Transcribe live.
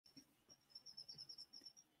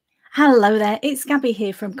Hello there, it's Gabby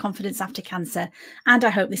here from Confidence After Cancer, and I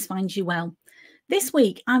hope this finds you well. This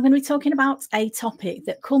week, I'm going to be talking about a topic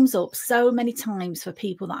that comes up so many times for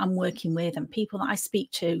people that I'm working with and people that I speak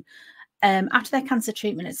to after their cancer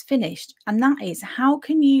treatment is finished. And that is, how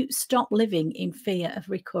can you stop living in fear of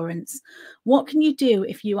recurrence? What can you do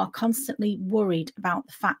if you are constantly worried about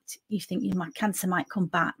the fact you think your cancer might come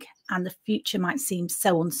back and the future might seem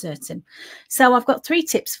so uncertain? So I've got 3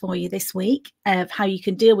 tips for you this week of how you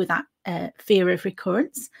can deal with that fear of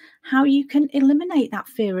recurrence, how you can eliminate that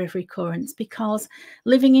fear of recurrence, because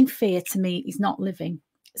living in fear to me is not living.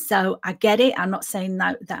 So I get it. I'm not saying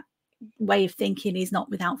that way of thinking is not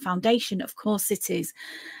without foundation. Of course it is.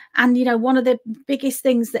 And you know, one of the biggest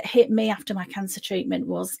things that hit me after my cancer treatment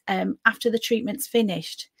was after the treatment's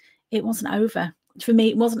finished, it wasn't over. For me,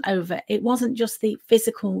 it wasn't over. It wasn't just the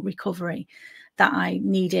physical recovery that I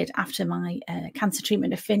needed after my cancer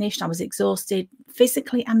treatment had finished. I was exhausted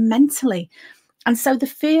physically and mentally. And so the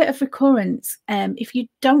fear of recurrence, if you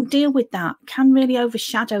don't deal with that, can really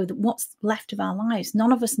overshadow what's left of our lives.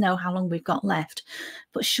 None of us know how long we've got left,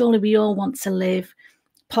 but surely we all want to live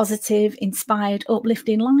positive, inspired,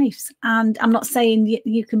 uplifting lives. And I'm not saying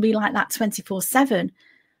you can be like that 24/7,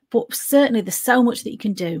 but certainly there's so much that you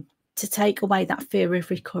can do to take away that fear of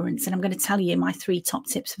recurrence. And I'm going to tell you my 3 top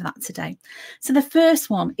tips for that today. So the first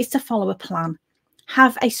one is to follow a plan.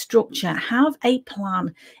 Have a structure, have a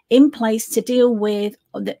plan in place to deal with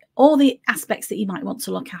all the aspects that you might want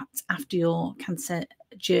to look at after your cancer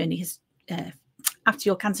journey after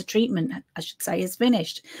your cancer treatment, I should say, is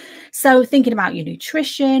finished. So thinking about your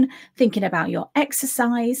nutrition, thinking about your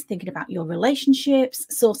exercise, thinking about your relationships,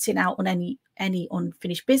 sorting out on any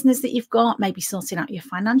unfinished business that you've got, maybe sorting out your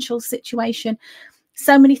financial situation.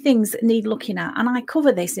 So many things that need looking at. And I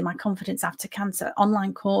cover this in my Confidence After Cancer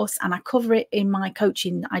online course, and I cover it in my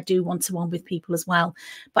coaching that I do one-to-one with people as well.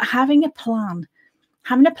 But having a plan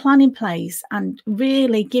in place and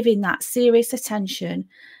really giving that serious attention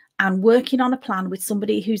and working on a plan with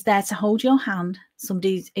somebody who's there to hold your hand,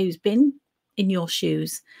 somebody who's been in your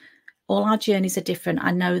shoes. All our journeys are different,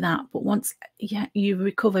 I know that. But once you've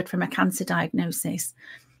recovered from a cancer diagnosis,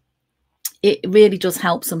 it really does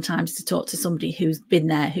help sometimes to talk to somebody who's been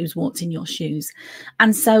there, who's walked in your shoes.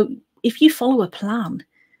 And so if you follow a plan,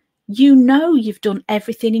 you know you've done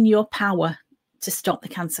everything in your power to stop the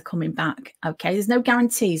cancer coming back. Okay, there's no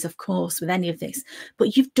guarantees, of course, with any of this,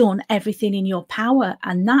 but you've done everything in your power.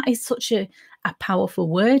 And that is such a powerful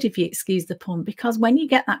word, if you excuse the pun, because when you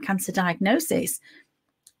get that cancer diagnosis,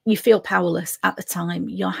 you feel powerless at the time.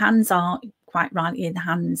 Your hands are quite rightly in the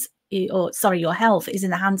hands, or sorry, your health is in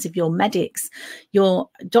the hands of your medics, your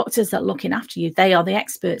doctors that are looking after you. They are the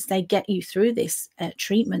experts. They get you through this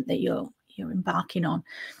treatment that you're embarking on.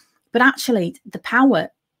 But actually, the power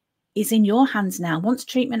is in your hands now. Once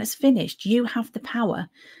treatment is finished, you have the power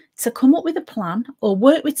to come up with a plan or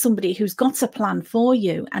work with somebody who's got a plan for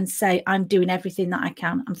you and say, I'm doing everything that I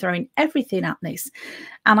can. I'm throwing everything at this.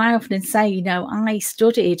 And I often say, you know, I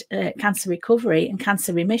studied cancer recovery and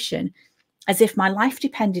cancer remission as if my life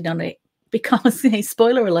depended on it, because,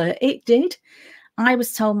 spoiler alert, it did. I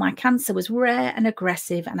was told my cancer was rare and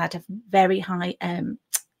aggressive and had a very high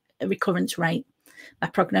recurrence rate. My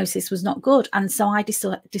prognosis was not good. And so I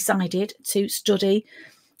decided to study,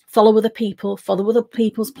 follow other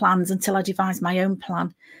people's plans until I devised my own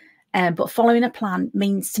plan. But following a plan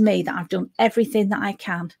means to me that I've done everything that I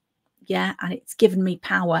can. Yeah, and it's given me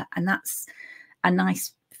power. And that's a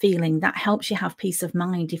nice feeling. That helps you have peace of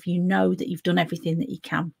mind if you know that you've done everything that you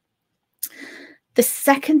can. The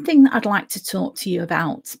second thing that I'd like to talk to you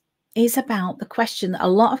about is about the question that a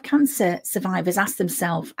lot of cancer survivors ask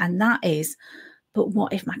themselves, and that is, but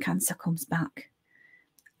what if my cancer comes back?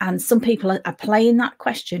 And some people are playing that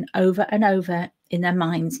question over and over in their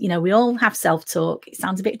minds. You know, we all have self-talk. It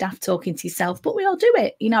sounds a bit daft talking to yourself, but we all do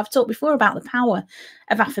it. You know, I've talked before about the power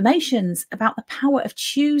of affirmations, about the power of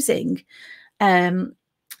choosing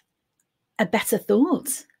a better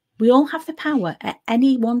thought. We all have the power at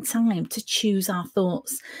any one time to choose our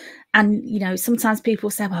thoughts. And, you know, sometimes people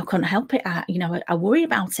say, well, I couldn't help it. I worry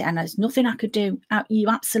about it and there's nothing I could do. You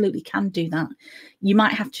absolutely can do that. You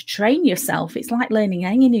might have to train yourself. It's like learning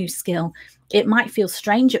any new skill. It might feel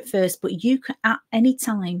strange at first, but you can at any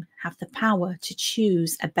time have the power to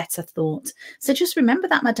choose a better thought. So just remember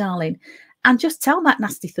that, my darling, and just tell that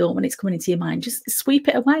nasty thought when it's coming into your mind. Just sweep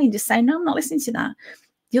it away and just say, no, I'm not listening to that.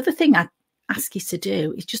 The other thing I ask you to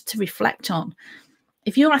do is just to reflect on,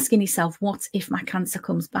 if you're asking yourself, what if my cancer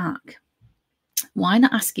comes back? Why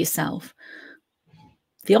not ask yourself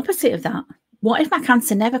the opposite of that? What if my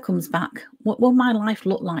cancer never comes back? What will my life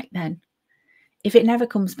look like then? If it never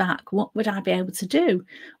comes back, what would I be able to do?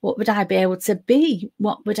 What would I be able to be?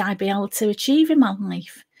 What would I be able to achieve in my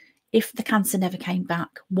life? If the cancer never came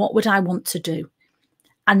back, what would I want to do?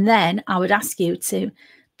 And then I would ask you to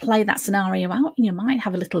play that scenario out in your mind,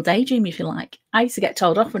 have a little daydream if you like. I used to get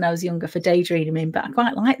told off when I was younger for daydreaming, but I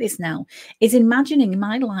quite like this now, is imagining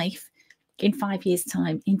my life in 5 years'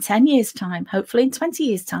 time, in 10 years' time, hopefully in 20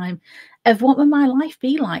 years' time, of what will my life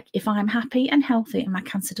be like if I'm happy and healthy and my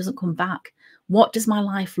cancer doesn't come back? What does my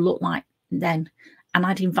life look like then? And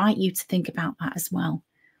I'd invite you to think about that as well.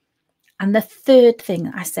 And the third thing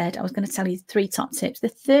I said, I was going to tell you 3 top tips. The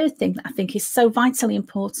third thing that I think is so vitally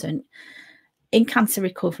important in cancer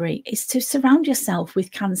recovery is to surround yourself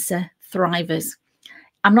with cancer thrivers.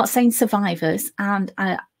 I'm not saying survivors, and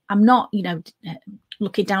I'm not,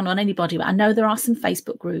 looking down on anybody, but I know there are some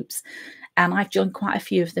Facebook groups, and I've joined quite a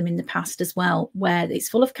few of them in the past as well, where it's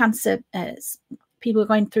full of cancer, people are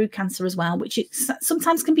going through cancer as well, which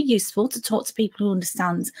sometimes can be useful to talk to people who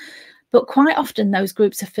understand. But quite often those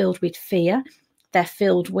groups are filled with fear. They're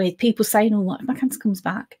filled with people saying, oh, what if my cancer comes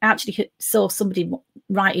back? I actually saw somebody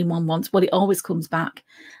writing one once, well, it always comes back.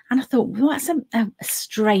 And I thought, well, that's a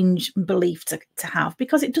strange belief to have,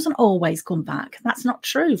 because it doesn't always come back. That's not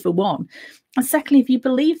true, for one. And secondly, if you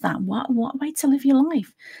believe that, what way to live your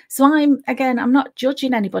life? So I'm not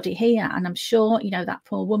judging anybody here. And I'm sure, that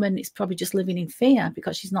poor woman is probably just living in fear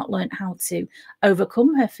because she's not learned how to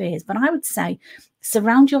overcome her fears. But I would say,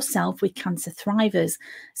 surround yourself with cancer thrivers.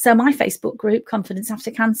 So my Facebook group, Confidence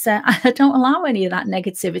After Cancer, I don't allow any of that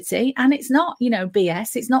negativity. And it's not,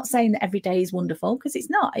 BS. It's not saying that every day is wonderful, because it's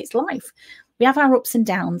not. It's life. We have our ups and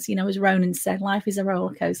downs, as Ronan said, life is a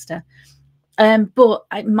roller coaster. But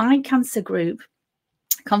my cancer group,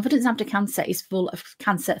 Confidence After Cancer, is full of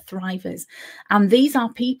cancer thrivers. And these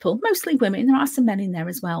are people, mostly women, there are some men in there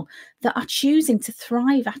as well, that are choosing to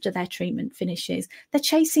thrive after their treatment finishes. They're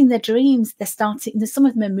chasing their dreams. They're starting, some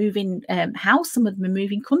of them are moving house, some of them are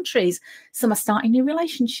moving countries, some are starting new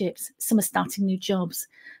relationships, some are starting new jobs,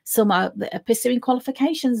 some are pursuing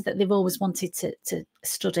qualifications that they've always wanted to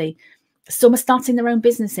study. Some are starting their own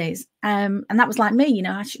businesses. And that was like me,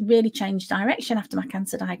 I really changed direction after my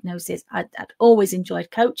cancer diagnosis. I'd always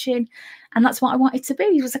enjoyed coaching, and that's what I wanted to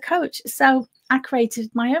be, was a coach. So I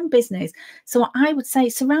created my own business. So I would say,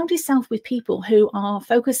 surround yourself with people who are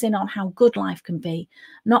focusing on how good life can be,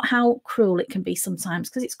 not how cruel it can be sometimes,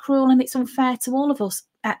 because it's cruel and it's unfair to all of us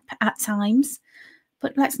at times.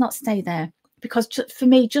 But let's not stay there, because for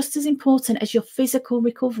me, just as important as your physical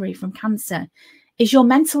recovery from cancer is your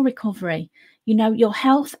mental recovery. Your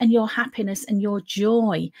health and your happiness and your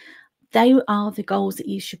joy. They are the goals that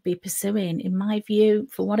you should be pursuing. In my view,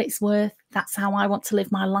 for what it's worth, that's how I want to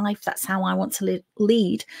live my life. That's how I want to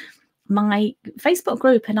lead my Facebook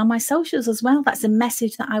group and on my socials as well. That's a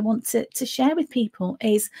message that I want to share with people,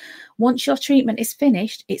 is once your treatment is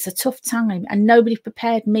finished, it's a tough time, and nobody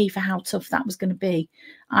prepared me for how tough that was going to be.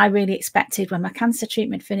 I really expected, when my cancer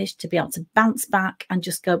treatment finished, to be able to bounce back and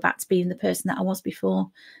just go back to being the person that I was before.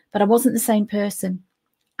 But I wasn't the same person.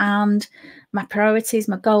 And my priorities,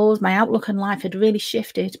 my goals, my outlook on life had really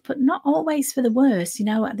shifted, but not always for the worse.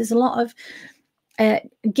 There's a lot of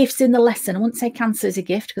gifts in the lesson. I wouldn't say cancer is a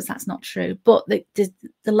gift, because that's not true, but the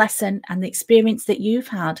lesson and the experience that you've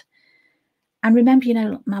had. And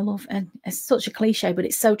remember, my love, and it's such a cliche, but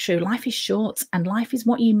it's so true. Life is short, and life is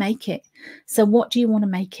what you make it. So what do you want to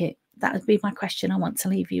make it? That would be my question I want to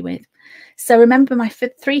leave you with. So remember my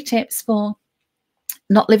 3 tips for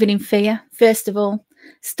not living in fear. First of all,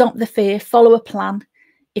 stop the fear, follow a plan.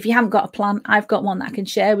 If you haven't got a plan, I've got one that I can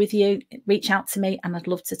share with you. Reach out to me and I'd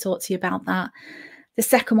love to talk to you about that. The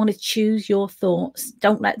second one is choose your thoughts.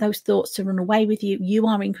 Don't let those thoughts to run away with you. You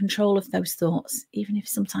are in control of those thoughts, even if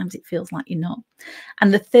sometimes it feels like you're not.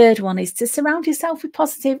 And the third one is to surround yourself with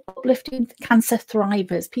positive, uplifting cancer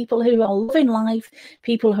thrivers, people who are loving life,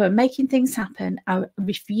 people who are making things happen,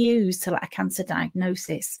 refuse to let a cancer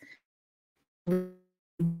diagnosis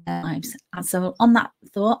lives. And so on that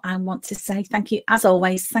thought, I want to say thank you, as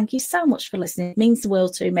always. Thank you so much for listening. It means the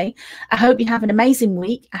world to me. I hope you have an amazing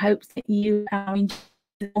week. I hope that you are enjoying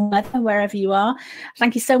the weather wherever you are.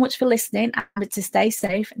 Thank you so much for listening, and to stay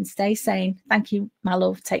safe and stay sane. Thank you, my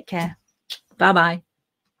love. Take care. Bye-bye.